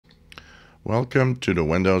Welcome to the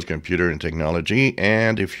Windows Computer and Technology,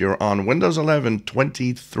 and if you're on Windows 11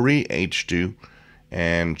 23H2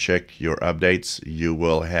 and check your updates, you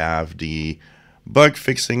will have the bug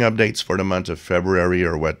fixing updates for the month of February,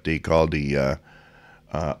 or what they call the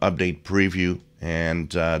update preview. And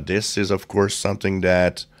this is of course something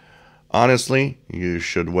that honestly you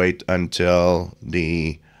should wait until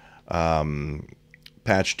the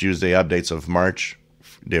Patch Tuesday updates of March.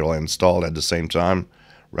 They'll install at the same time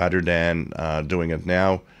rather than doing it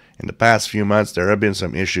now. In the past few months, there have been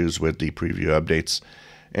some issues with the preview updates,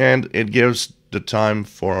 and it gives the time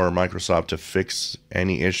for Microsoft to fix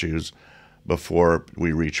any issues before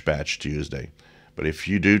we reach Patch Tuesday. But if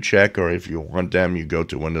you do check, or if you want them, you go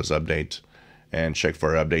to Windows Update and check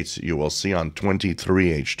for updates. You will see on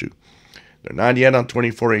 23H2. They're not yet on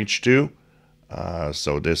 24H2,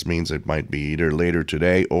 so this means it might be either later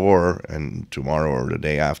today or tomorrow or the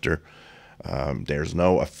day after. There's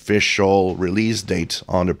no official release date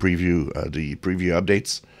on the preview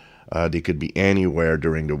updates. They could be anywhere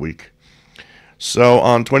during the week. So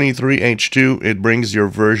on 23H2, it brings your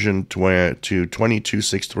version to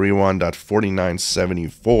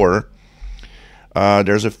 22631.4974.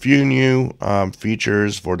 There's a few new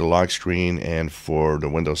features for the lock screen and for the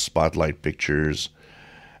Windows Spotlight pictures.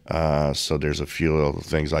 So there's a few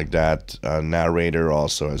things like that. Narrator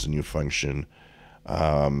also has a new function.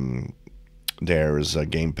 There's a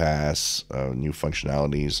Game Pass, new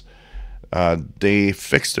functionalities. They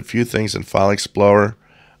fixed a few things in File Explorer.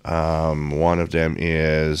 One of them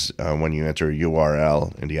is when you enter a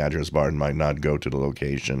URL in the address bar, it might not go to the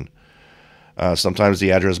location. Sometimes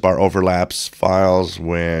the address bar overlaps files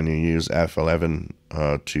when you use F11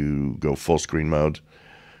 to go full screen mode.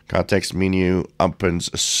 Context menu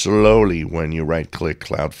opens slowly when you right-click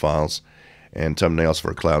Cloud Files, and thumbnails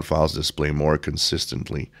for Cloud Files display more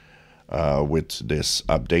consistently with this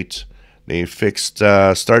update. They fixed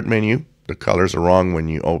Start menu. The colors are wrong when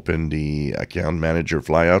you open the Account Manager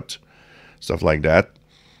flyout, stuff like that.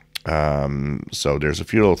 So there's a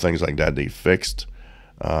few little things like that they fixed.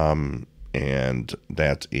 And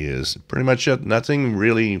that is pretty much it. Nothing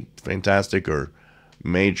really fantastic or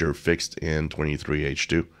major fixed in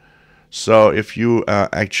 23H2. So if you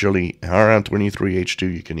actually are on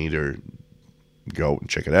 23H2, you can either go and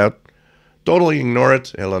check it out, totally ignore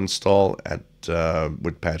it. It'll install at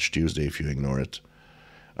with Patch Tuesday if you ignore it.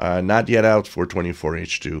 Not yet out for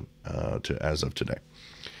 24H2 as of today.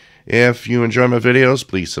 If you enjoy my videos,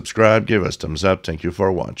 please subscribe, give us thumbs up. Thank you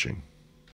for watching.